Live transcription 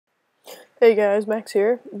Hey guys, Max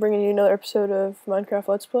here, bringing you another episode of Minecraft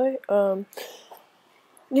Let's Play.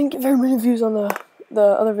 Didn't get very many views on the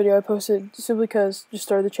other video I posted, simply because I just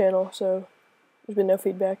started the channel, so there's been no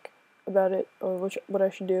feedback about it or what I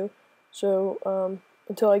should do. So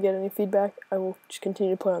until I get any feedback, I will just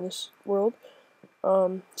continue to play on this world.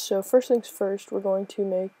 So first things first, we're going to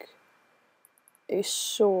make a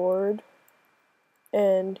sword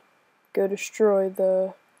and go destroy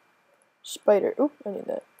the spider. Oop, I need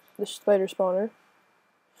that. The spider spawner.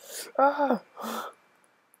 Ah!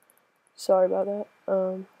 Sorry about that.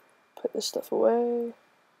 Put this stuff away.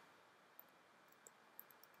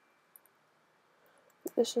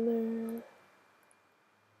 Put this in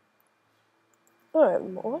there. Alright,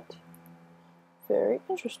 what? Very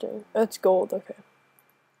interesting. That's gold, okay.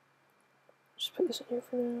 Just put this in here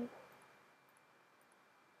for now.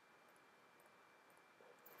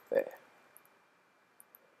 There.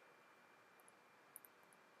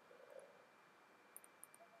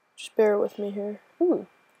 Just bear with me here. Ooh,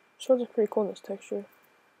 swords are pretty cool in this texture.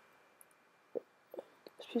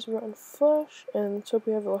 This piece of rotten flesh, and let's hope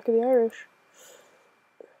we have the luck of the Irish.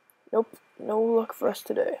 Nope, no luck for us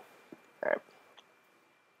today. Alright.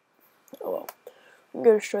 Oh well. I'm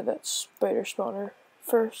gonna destroy that spider spawner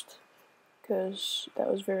first, because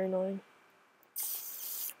that was very annoying.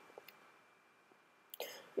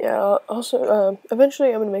 Yeah, also, eventually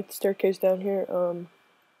I'm gonna make the staircase down here,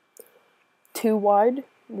 2 wide,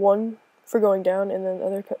 1 for going down and then the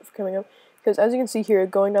other for coming up. Because as you can see here,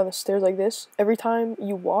 going down the stairs like this, every time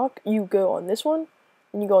you walk, you go on this one,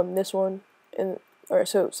 and you go on this one, and, alright,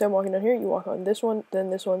 so say I'm walking down here, you walk on this one,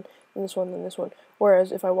 then this one, then this one, then this one.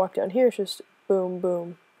 Whereas if I walk down here, it's just boom,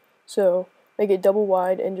 boom. So, make it double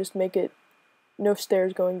wide and just make it no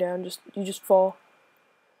stairs going down, you just fall.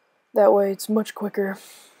 That way it's much quicker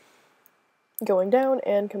going down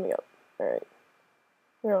and coming up. Alright.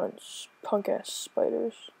 We're on punk ass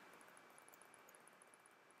spiders.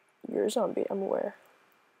 You're a zombie, I'm aware.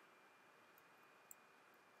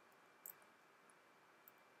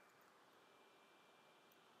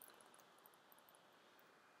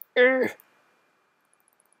 Urgh.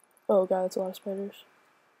 Oh god, that's a lot of spiders.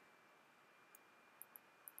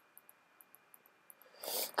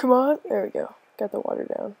 Come on, there we go. Got the water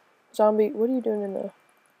down. Zombie, what are you doing in the...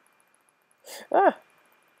 Ah!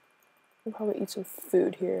 I'll probably eat some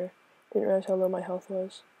food here. Didn't realize how low my health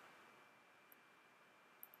was.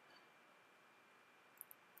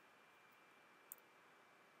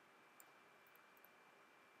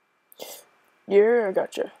 Yeah, I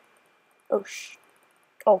gotcha. Oh,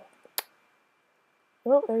 oh.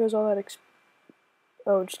 Well, there goes all that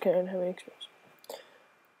oh, just kidding, I didn't have any experience.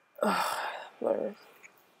 Ugh, whatever.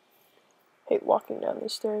 Hate walking down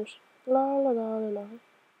these stairs. La la la la la.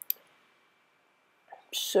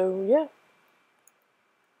 So, yeah.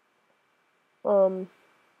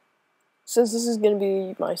 Since this is gonna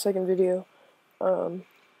be my second video, I'm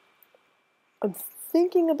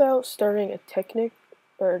thinking about starting a Tekkit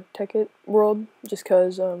world, just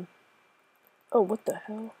cause, oh, what the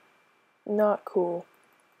hell? Not cool.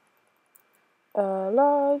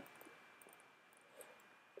 Log.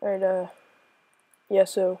 Alright, yeah,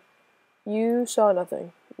 so, you saw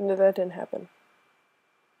nothing. No, that didn't happen.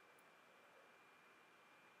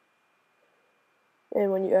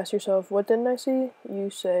 And when you ask yourself, what didn't I see? You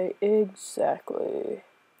say, exactly.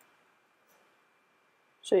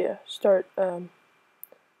 So yeah, start, Tekkit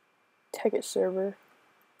server.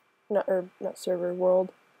 Not server,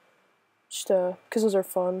 world. Just, cause those are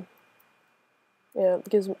fun. Yeah,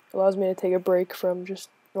 it allows me to take a break from just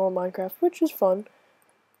normal Minecraft, which is fun.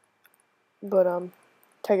 But,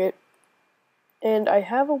 Tekkit. And I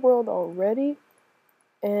have a world already,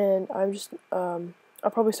 and I'm just, I'll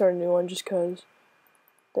probably start a new one just cause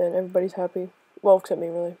then everybody's happy. Well, except me,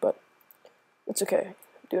 really, but it's okay. I'm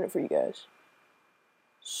doing it for you guys.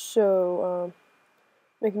 So,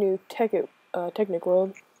 make a new Technic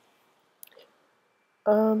world.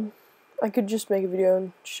 I could just make a video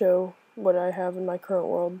and show what I have in my current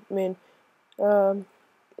world. I mean,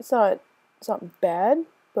 it's not bad,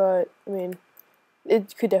 but I mean,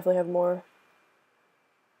 it could definitely have more.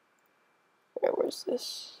 Where's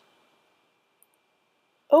this?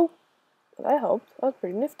 Oh, that helped. That was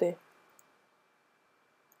pretty nifty.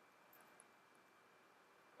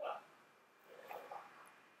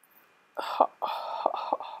 Ha ha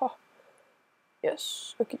ha ha.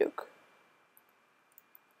 Yes, okie doke.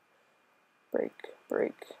 Break.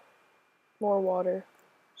 More water.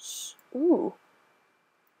 Ooh.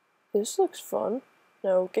 This looks fun.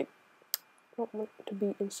 No, okay. I don't want to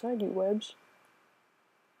be inside you, webs.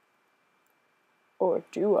 Or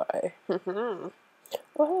do I? Oh,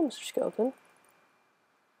 hello, Mr. Skeleton.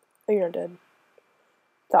 Oh, you're not dead.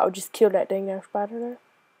 Thought I would just kill that dang ass spider there.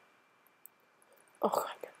 Oh god,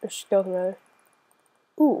 there's a skeleton rather.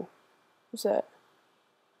 Ooh, what's that?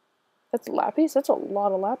 That's lapis? That's a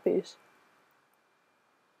lot of lapis.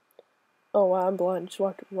 Oh wow, I'm blind. Just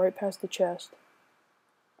walked right past the chest.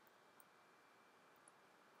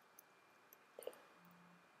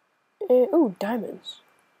 And, ooh, diamonds.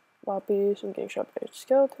 Lapis, I'm getting shot by a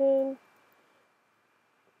skeleton.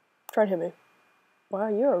 Try to hit me. Wow,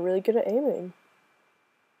 you are really good at aiming.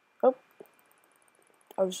 Oh.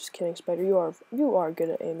 I was just kidding, Spider. You are good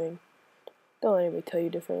at aiming. Don't let anybody tell you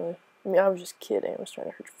differently. I mean, I was just kidding. I was trying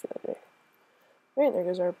to hurt your feelings. Alright, there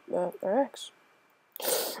goes our axe.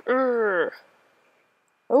 Urgh.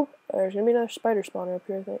 Oh, there's gonna be another spider spawner up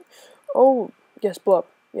here, I think. Oh, yes, blow up.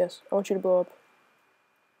 Yes, I want you to blow up.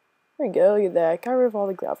 There you go, look at that. Got rid of all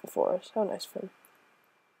the gravel for us. How nice of him.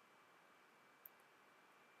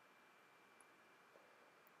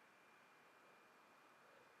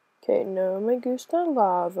 Okay, no me gusta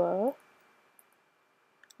lava.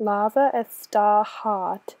 Lava está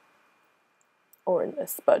hot. Or in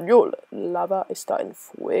español, lava está en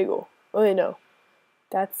fuego. Oh, wait, no.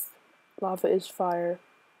 That's, lava is fire.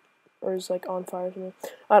 Or is like on fire or something.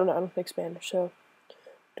 I don't know, I don't think Spanish, so.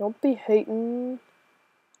 Don't be hating.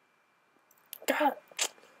 God.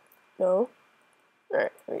 No.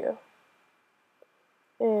 Alright, there we go.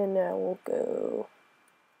 And now we'll go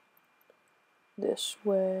this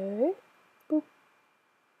way. Boop.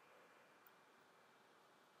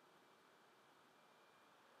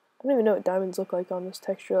 I don't even know what diamonds look like on this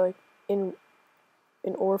texture, like in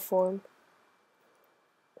ore form.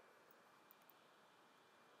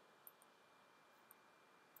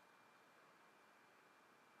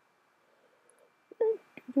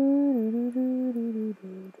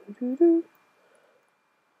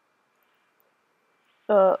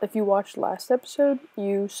 If you watched last episode,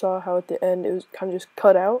 you saw how at the end it was kind of just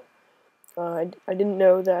cut out. I didn't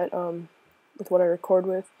know that with what I record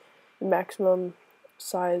with, the maximum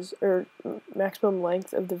size or maximum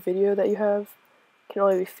length of the video that you have can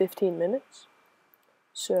only be 15 minutes.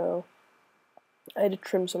 So I had to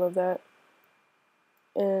trim some of that.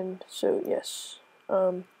 And so yes,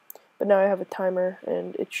 but now I have a timer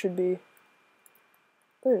and it should be,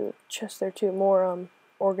 there's a chest there too, more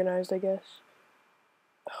organized I guess.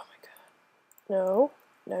 Oh my god. No,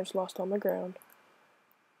 now I just lost all my ground.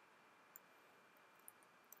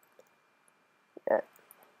 Yeah.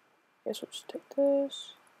 Guess we'll just take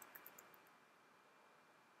this.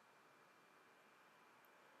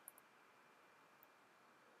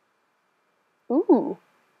 Ooh.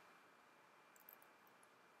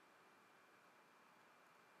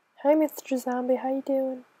 Hi, Mr. Zombie, how you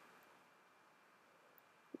doing?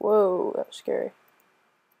 Whoa, that was scary.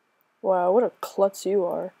 Wow, what a klutz you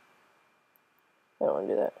are. I don't want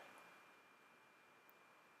to do that.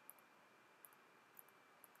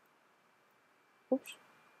 Oops.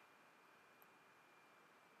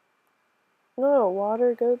 No,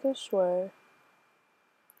 water, go this way.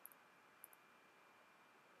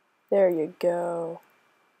 There you go.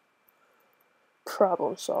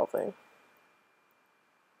 Problem solving.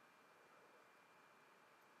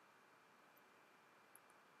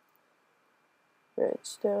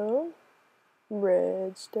 Redstone.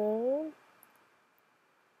 Redstone.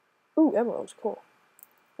 Ooh, emeralds, cool.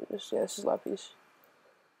 Yeah, this is lapis.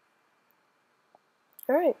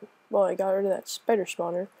 Alright, well I got rid of that spider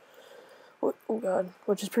spawner. Oh god,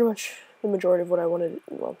 which is pretty much the majority of what I wanted.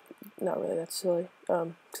 Well, not really, that's silly.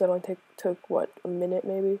 Because that only took, what, a minute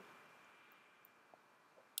maybe?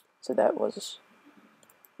 So that was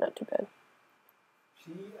not too bad.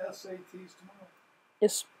 PSATs tomorrow?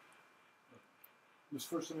 Yes. This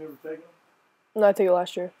first time you ever taken them? No, I took it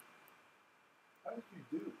last year. How did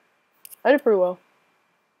you do? I did pretty well.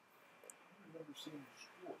 I remember seeing you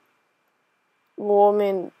score. Well, I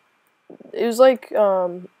mean, it was like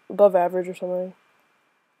above average or something.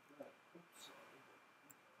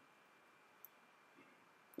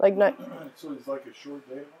 Like not. So it's like a short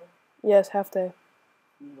day tomorrow? Yes, half day.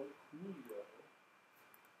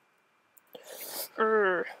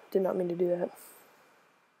 Did not mean to do that.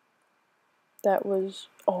 That was,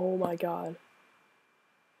 oh my god.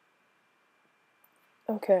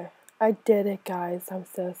 Okay, I did it, guys. I'm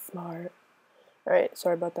so smart. Alright,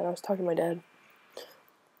 sorry about that. I was talking to my dad.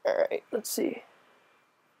 Alright, let's see.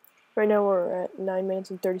 Right now we're at 9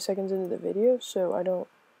 minutes and 30 seconds into the video, so I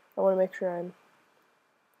want to make sure I'm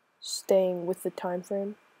staying with the time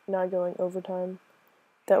frame, not going over time.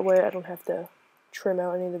 That way I don't have to trim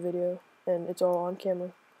out any of the video, and it's all on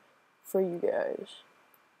camera for you guys.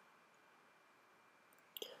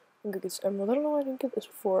 I'm gonna get this emerald. I don't know why I didn't get this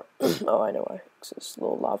before. Oh, I know why. Because this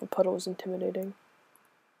little lava puddle is intimidating.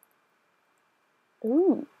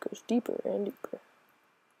 Ooh, goes deeper and deeper.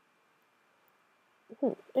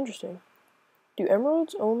 Interesting. Do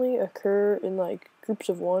emeralds only occur in, like, groups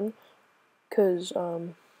of one? Because,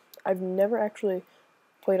 I've never actually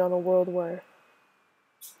played on a world where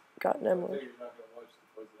I got an emerald. You're not going to watch the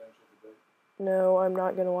presidential debate? No, I'm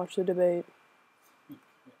not gonna watch the debate.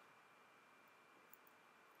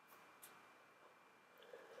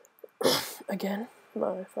 Again,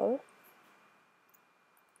 my father.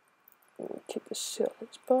 Kick this shit on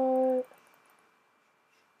its butt.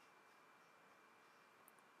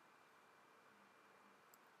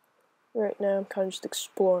 Right now, I'm kind of just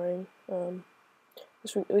exploring.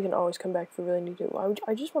 We can always come back if we really need to.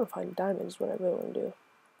 I just want to find diamonds, what I really want to do.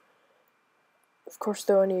 Of course,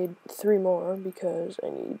 though, I need 3 more because I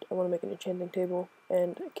want to make an enchanting table,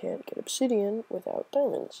 and I can't get obsidian without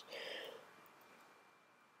diamonds.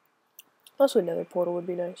 Also, another portal would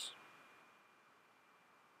be nice.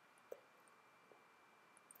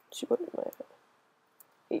 Let's see, what am I at?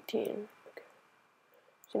 18. Okay.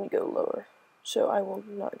 So I need to go lower. So I will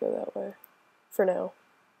not go that way. For now.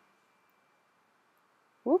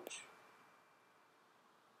 Whoops.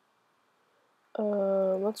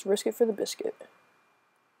 Let's risk it for the biscuit.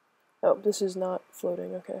 Oh, this is not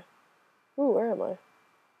floating, okay. Ooh, where am I? I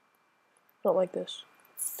don't like this.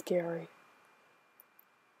 It's scary.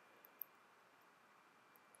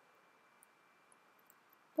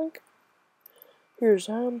 Blink. Here's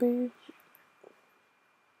zombies.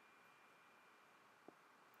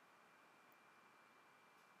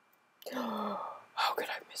 How could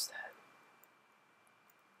I miss that?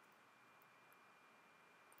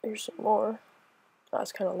 Here's some more.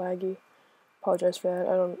 That's kind of laggy. Apologize for that.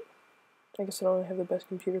 I guess I don't have the best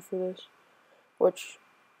computer for this, which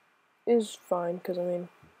is fine because I mean,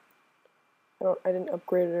 I didn't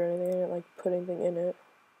upgrade it or anything. I didn't like put anything in it.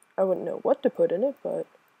 I wouldn't know what to put in it, but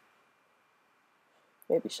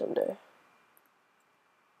maybe someday.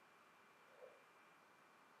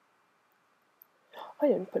 I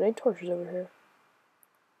didn't put any torches over here.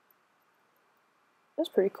 That's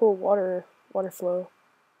pretty cool. Water flow.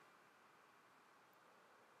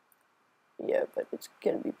 Yeah, but it's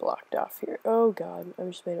gonna be blocked off here. Oh god, I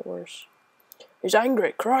just made it worse. He's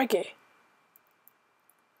angry, crikey!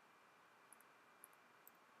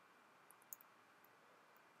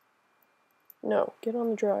 No, get on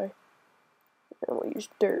the dry. And we'll use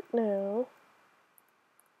dirt now.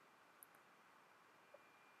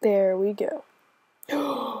 There we go.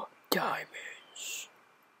 Diamonds!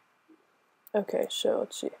 Okay, so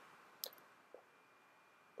let's see.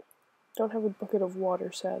 Don't have a bucket of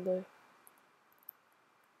water, sadly.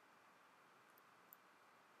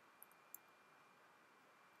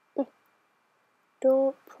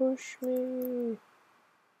 Don't push me.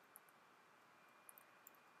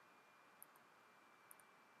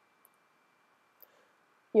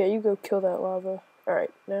 Yeah, you go kill that lava.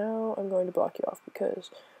 Alright, now I'm going to block you off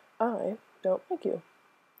because I don't like you.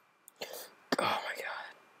 Oh my god.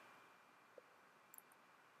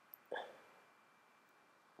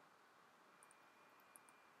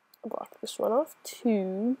 I'll block this one off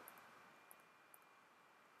too.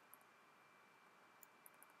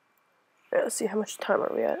 Alright, let's see, how much time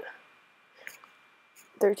are we at?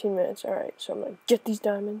 13 minutes. Alright, so I'm gonna get these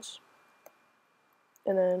diamonds.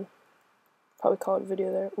 And then probably call it a video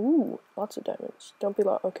there. Ooh, lots of diamonds. Don't be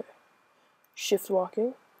loud. Okay. Shift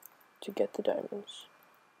walking to get the diamonds.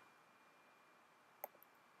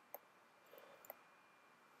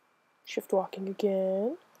 Shift walking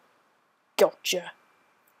again. Gotcha.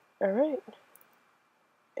 Alright.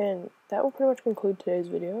 And that will pretty much conclude today's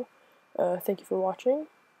video. Thank you for watching.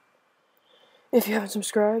 If you haven't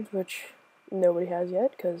subscribed, which nobody has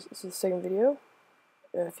yet, because this is the second video,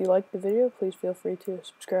 if you liked the video, please feel free to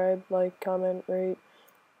subscribe, like, comment, rate,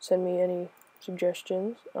 send me any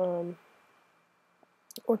suggestions, or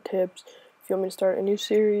tips. If you want me to start a new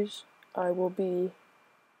series, I will be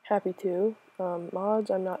happy to. Mods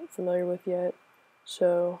I'm not familiar with yet,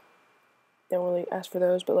 so don't really ask for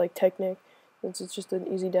those, but like Technic, since it's just an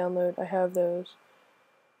easy download, I have those.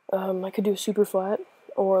 I could do super flat,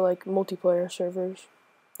 or like multiplayer servers.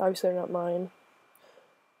 Obviously they're not mine,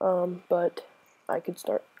 but I could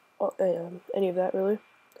start any of that really.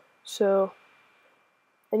 So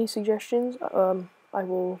any suggestions I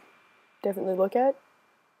will definitely look at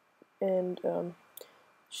and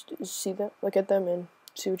look at them and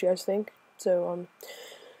see what you guys think. So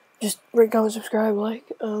just rate, comment, subscribe,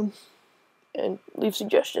 like, and leave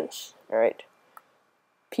suggestions. Alright,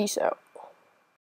 peace out.